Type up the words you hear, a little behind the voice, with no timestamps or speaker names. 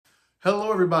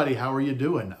Hello everybody, how are you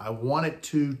doing? I wanted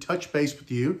to touch base with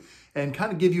you and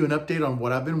kind of give you an update on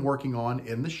what I've been working on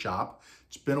in the shop.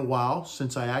 It's been a while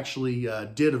since I actually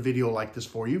did a video like this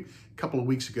for you a couple of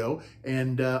weeks ago,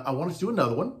 and I wanted to do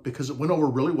another one because it went over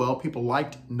really well. People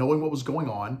liked knowing what was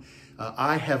going on.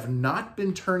 I have not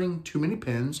been turning too many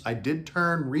pins. I did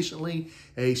turn recently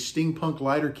a steampunk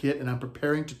lighter kit, and I'm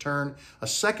preparing to turn a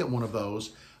second one of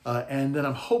those. And then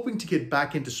I'm hoping to get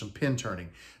back into some pin turning.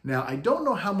 Now, I don't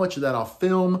know how much of that I'll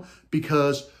film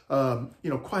because,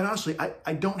 quite honestly,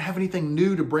 I don't have anything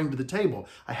new to bring to the table.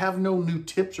 I have no new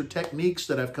tips or techniques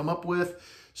that I've come up with.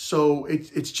 So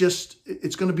it's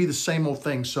going to be the same old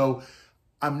thing. So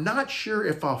I'm not sure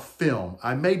if I'll film.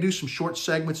 I may do some short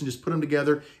segments and just put them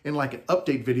together in like an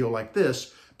update video like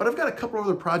this. But I've got a couple of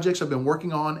other projects I've been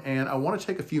working on, and I want to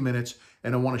take a few minutes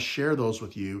and I want to share those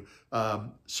with you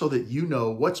so that you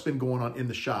know what's been going on in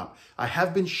the shop. I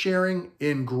have been sharing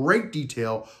in great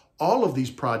detail all of these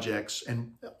projects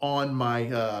and on my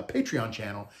Patreon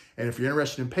channel. And if you're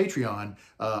interested in Patreon,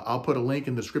 I'll put a link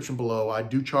in the description below. I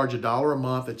do charge $1 a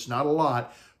month. It's not a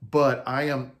lot, but I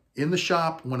am in the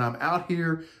shop. When I'm out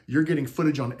here, you're getting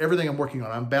footage on everything I'm working on.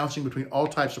 I'm bouncing between all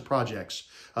types of projects.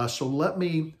 So let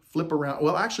me flip around.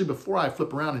 Well, actually, before I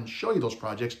flip around and show you those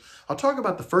projects, I'll talk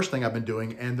about the first thing I've been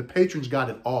doing, and the patrons got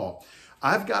it all.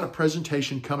 I've got a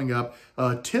presentation coming up,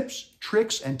 tips,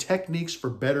 tricks, and techniques for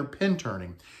better pin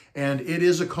turning. And it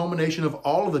is a culmination of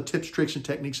all of the tips, tricks, and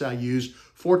techniques I use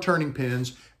for turning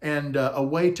pins, and a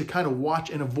way to kind of watch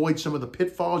and avoid some of the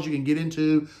pitfalls you can get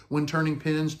into when turning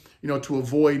pins, to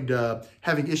avoid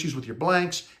having issues with your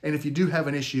blanks. And if you do have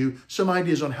an issue, some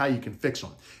ideas on how you can fix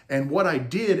them. And what I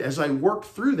did as I worked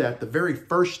through that the very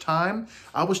first time,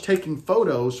 I was taking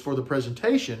photos for the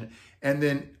presentation, and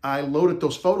then I loaded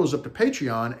those photos up to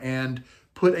Patreon and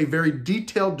put a very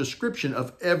detailed description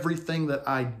of everything that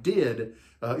I did,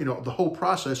 the whole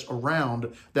process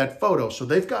around that photo. So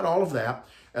they've got all of that.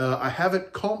 I have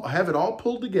it all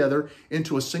pulled together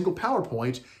into a single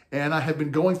PowerPoint, and I have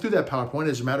been going through that PowerPoint.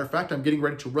 As a matter of fact, I'm getting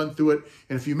ready to run through it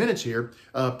in a few minutes here,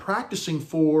 practicing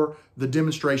for the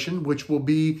demonstration, which will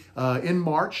be in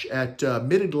March at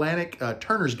Mid-Atlantic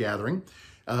Turner's Gathering.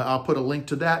 I'll put a link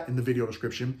to that in the video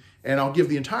description, and I'll give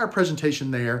the entire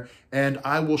presentation there, and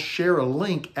I will share a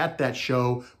link at that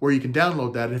show where you can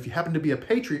download that. And if you happen to be a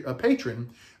patron,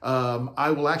 I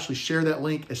will actually share that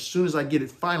link as soon as I get it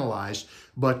finalized.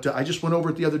 But I just went over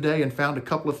it the other day and found a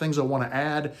couple of things I want to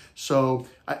add. So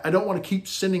I don't want to keep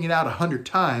sending it out 100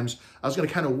 times. I was going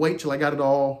to kind of wait till I got it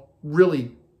all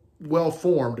really well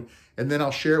formed, and then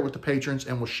I'll share it with the patrons,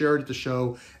 and we'll share it at the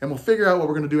show, and we'll figure out what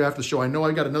we're going to do after the show. I know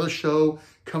I got another show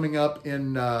coming up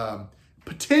in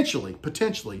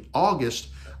potentially August.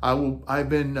 I've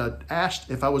been asked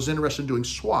if I was interested in doing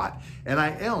SWAT, and I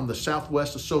am the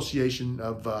Southwest Association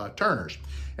of Turners,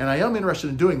 and I am interested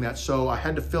in doing that. So I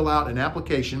had to fill out an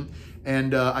application,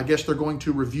 and I guess they're going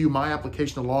to review my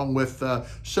application along with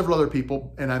several other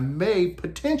people, and I may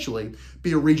potentially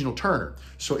be a regional turner.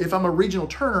 So if I'm a regional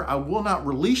turner, I will not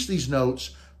release these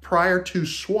notes prior to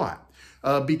SWAT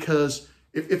because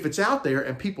if it's out there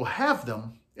and people have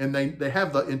them, and they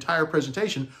have the entire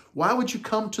presentation, why would you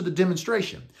come to the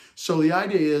demonstration? So the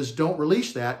idea is don't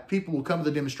release that. People will come to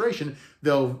the demonstration.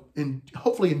 They'll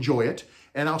hopefully enjoy it,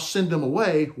 and I'll send them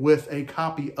away with a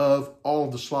copy of all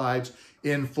of the slides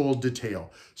in full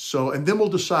detail. So, and then we'll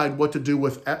decide what to do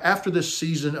with, after this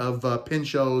season of pin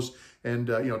shows and,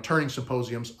 turning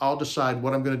symposiums, I'll decide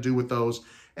what I'm going to do with those.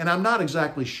 And I'm not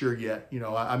exactly sure yet.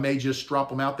 I may just drop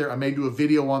them out there. I may do a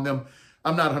video on them.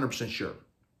 I'm not 100% sure.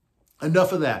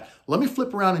 Enough of that. Let me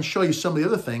flip around and show you some of the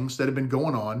other things that have been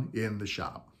going on in the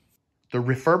shop. The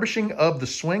refurbishing of the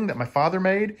swing that my father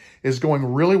made is going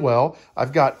really well.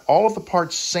 I've got all of the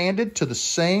parts sanded to the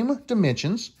same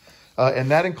dimensions, and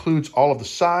that includes all of the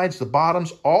sides, the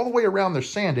bottoms, all the way around they're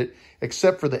sanded,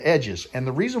 except for the edges. And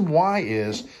the reason why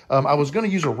is I was going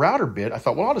to use a router bit. I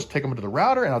thought, well, I'll just take them to the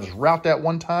router, and I'll just route that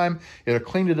one time. It'll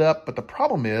clean it up. But the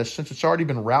problem is, since it's already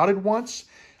been routed once,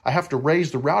 I have to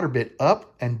raise the router bit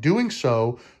up, and doing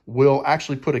so will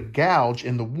actually put a gouge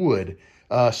in the wood.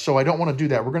 So I don't want to do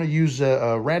that. We're going to use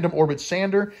a random orbit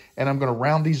sander, and I'm going to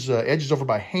round these edges over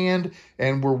by hand,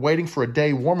 and we're waiting for a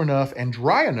day warm enough and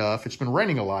dry enough, it's been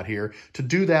raining a lot here, to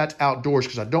do that outdoors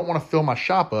because I don't want to fill my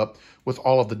shop up with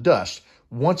all of the dust.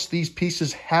 Once these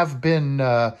pieces have been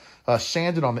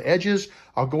sanded on the edges,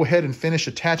 I'll go ahead and finish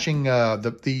attaching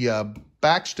the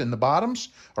backs and the bottoms,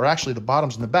 or actually the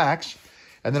bottoms and the backs.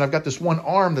 And then I've got this one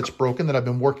arm that's broken that I've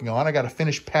been working on. I got to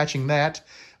finish patching that.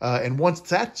 And once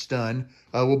that's done,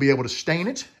 we'll be able to stain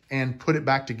it and put it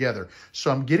back together. So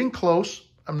I'm getting close.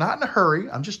 I'm not in a hurry.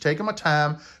 I'm just taking my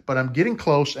time, but I'm getting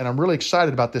close, and I'm really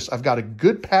excited about this. I've got a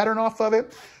good pattern off of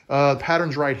it. The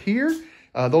pattern's right here.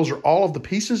 Those are all of the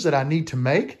pieces that I need to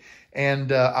make,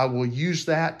 and I will use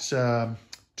that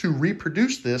to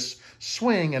reproduce this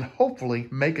swing and hopefully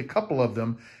make a couple of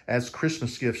them as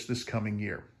Christmas gifts this coming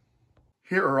year.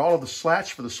 Here are all of the slats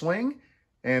for the swing,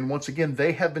 and once again,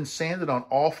 they have been sanded on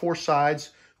all 4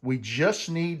 sides. We just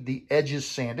need the edges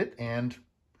sanded, and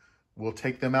we'll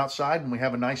take them outside when we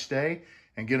have a nice day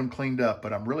and get them cleaned up.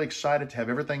 But I'm really excited to have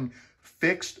everything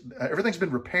fixed. Everything's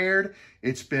been repaired,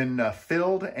 it's been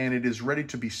filled, and it is ready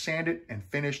to be sanded and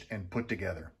finished and put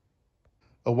together.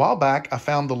 A while back, I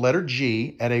found the letter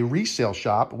G at a resale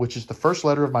shop, which is the first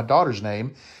letter of my daughter's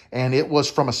name, and it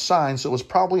was from a sign, so it was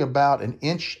probably about an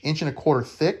inch and a quarter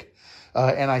thick,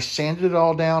 and I sanded it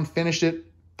all down, finished it,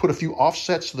 put a few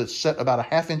offsets so that it's set about a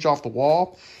 ½ inch off the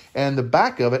wall, and the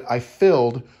back of it I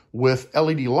filled with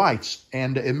LED lights,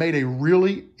 and it made a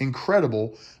really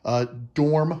incredible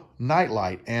dorm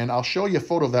nightlight, and I'll show you a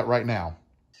photo of that right now.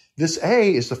 This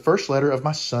A is the first letter of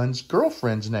my son's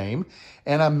girlfriend's name,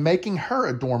 and I'm making her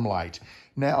a dorm light.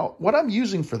 Now, what I'm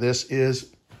using for this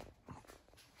is,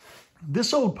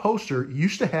 this old poster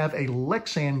used to have a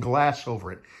Lexan glass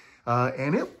over it,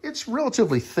 and it's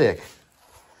relatively thick.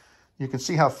 You can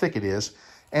see how thick it is.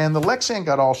 And the Lexan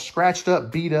got all scratched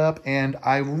up, beat up, and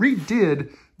I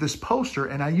redid this poster,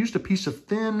 and I used a piece of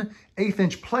thin 1/8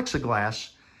 inch plexiglass,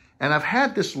 and I've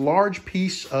had this large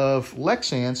piece of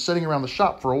Lexan sitting around the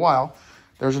shop for a while.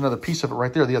 There's another piece of it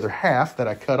right there, the other half that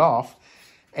I cut off.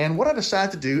 And what I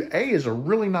decided to do, A is a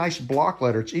really nice block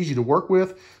letter. It's easy to work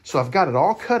with, so I've got it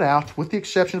all cut out with the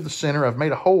exception of the center. I've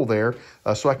made a hole there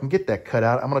so I can get that cut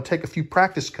out. I'm going to take a few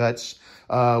practice cuts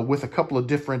with a couple of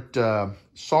different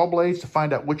saw blades to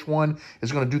find out which one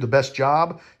is going to do the best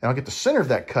job, and I'll get the center of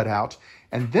that cut out,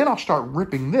 and then I'll start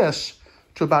ripping this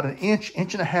to about an inch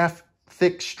and a half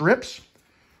thick strips,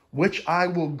 which I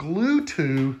will glue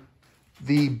to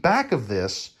the back of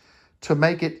this to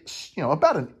make it,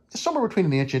 about somewhere between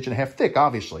an inch and a half thick,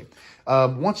 obviously.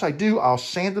 Once I do, I'll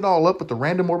sand it all up with the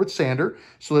random orbit sander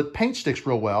so that paint sticks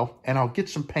real well, and I'll get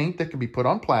some paint that can be put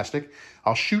on plastic.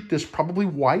 I'll shoot this probably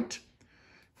white,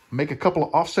 make a couple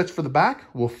of offsets for the back,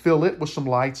 we'll fill it with some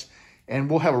lights, and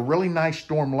we'll have a really nice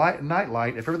dorm night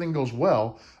light, if everything goes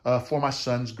well, for my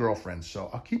son's girlfriend. So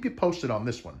I'll keep you posted on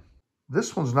this one.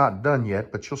 This one's not done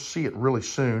yet, but you'll see it really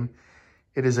soon.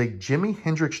 It is a Jimi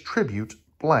Hendrix tribute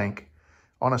blank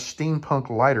on a steampunk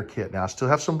lighter kit. Now, I still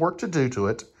have some work to do to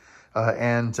it,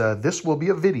 and this will be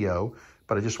a video,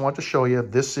 but I just want to show you,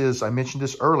 this is, I mentioned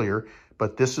this earlier,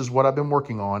 but this is what I've been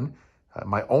working on,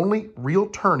 my only real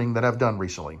turning that I've done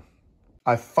recently.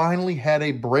 I finally had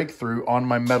a breakthrough on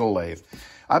my metal lathe.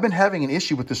 I've been having an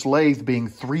issue with this lathe being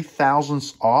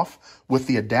 3/1000ths off with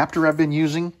the adapter I've been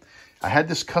using. I had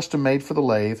this custom made for the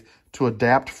lathe to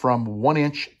adapt from 1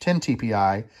 inch 10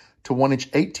 TPI to 1 inch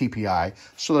 8 TPI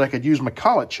so that I could use my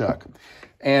collet chuck.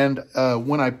 And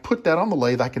when I put that on the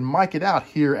lathe, I can mic it out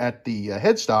here at the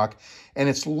headstock, and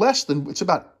it's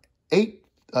about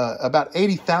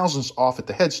 80/1000ths off at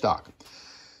the headstock.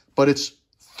 But it's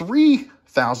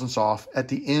 3/1000ths off at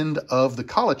the end of the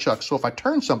collet chuck. So if I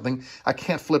turn something, I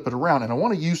can't flip it around. And I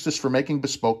want to use this for making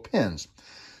bespoke pins.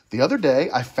 The other day,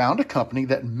 I found a company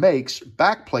that makes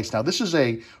back plates. Now, this is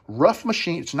a rough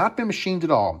machine. It's not been machined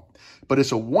at all, but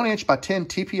it's a 1 inch by 10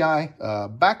 TPI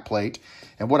back plate.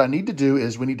 And what I need to do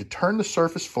is we need to turn the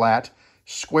surface flat,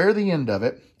 square the end of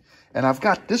it. And I've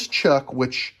got this chuck,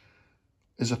 which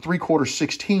is a 3/4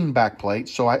 16 back plate.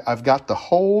 So I've got the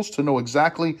holes to know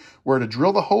exactly where to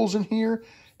drill the holes in here.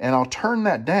 And I'll turn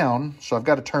that down. So I've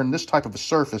got to turn this type of a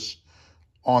surface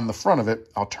on the front of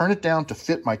it. I'll turn it down to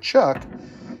fit my chuck,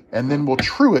 and then we'll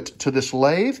true it to this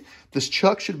lathe. This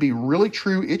chuck should be really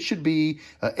true. It should be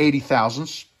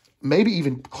 80/1000ths, maybe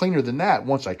even cleaner than that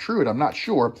once I true it. I'm not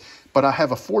sure, but I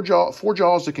have a four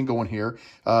jaws that can go in here,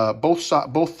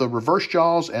 both the reverse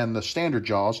jaws and the standard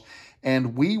jaws,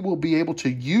 and we will be able to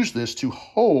use this to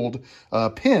hold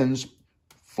pins,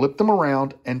 flip them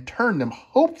around, and turn them.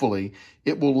 Hopefully,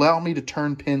 it will allow me to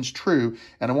turn pins true,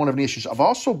 and I won't have any issues. I've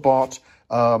also bought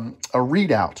a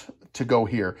readout to go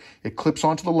here. It clips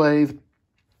onto the lathe,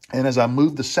 and as I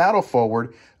move the saddle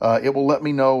forward, it will let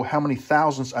me know how many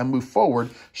thousandths I move forward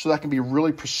so that I can be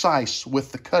really precise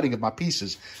with the cutting of my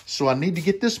pieces. So I need to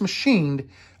get this machined,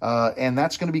 and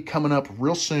that's going to be coming up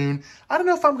real soon. I don't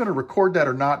know if I'm going to record that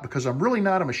or not because I'm really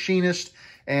not a machinist,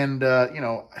 and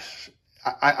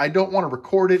I don't want to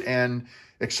record it and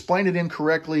explain it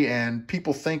incorrectly, and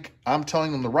people think I'm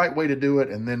telling them the right way to do it,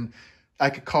 and then I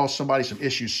could cause somebody some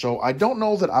issues. So I don't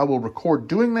know that I will record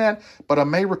doing that, but I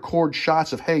may record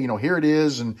shots of, hey, you know, here it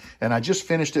is, and I just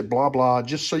finished it, blah, blah,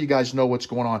 just so you guys know what's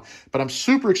going on. But I'm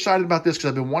super excited about this because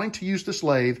I've been wanting to use this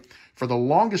lathe for the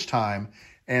longest time,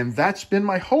 and that's been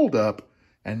my holdup.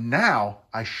 And now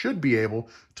I should be able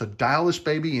to dial this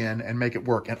baby in and make it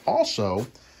work. And also,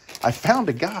 I found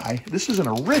a guy, this is an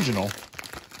original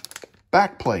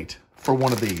back plate for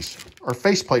one of these, or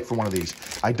faceplate for one of these.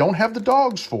 I don't have the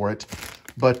dogs for it,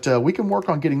 but we can work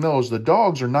on getting those. The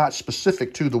dogs are not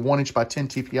specific to the 1" by 10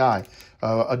 TPI.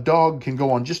 A dog can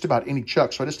go on just about any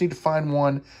chuck, so I just need to find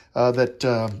one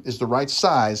that is the right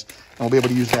size, and I'll be able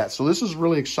to use that. So this is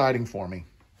really exciting for me.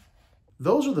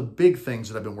 Those are the big things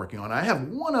that I've been working on. I have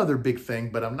one other big thing,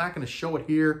 but I'm not going to show it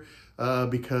here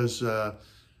because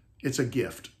it's a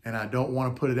gift, and I don't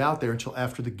want to put it out there until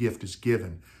after the gift is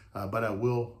given. But I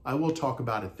will talk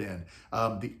about it then.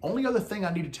 The only other thing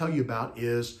I need to tell you about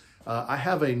is I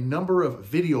have a number of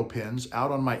video pins out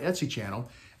on my Etsy channel,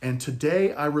 and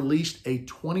today I released a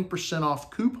 20% off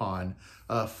coupon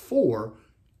for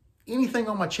anything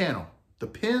on my channel. The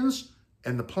pins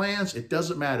and the plans, it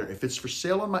doesn't matter. If it's for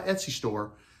sale on my Etsy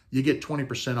store, you get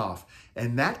 20% off.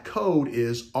 And that code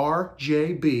is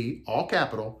RJB, all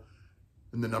capital,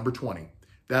 and the number 20.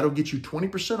 That'll get you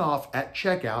 20% off at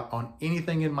checkout on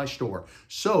anything in my store.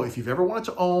 So if you've ever wanted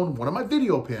to own one of my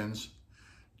video pins,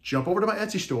 jump over to my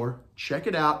Etsy store, check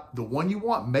it out. The one you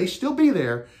want may still be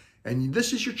there, and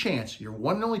this is your chance, your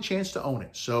one and only chance to own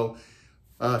it. So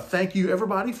thank you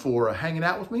everybody for hanging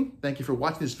out with me. Thank you for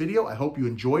watching this video. I hope you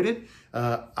enjoyed it.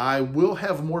 I will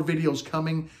have more videos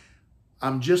coming.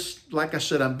 I'm just, like I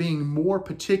said, I'm being more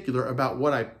particular about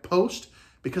what I post,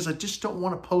 because I just don't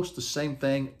want to post the same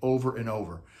thing over and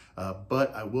over.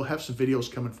 But I will have some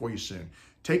videos coming for you soon.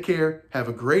 Take care, have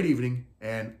a great evening,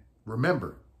 and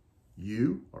remember,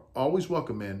 you are always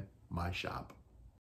welcome in my shop.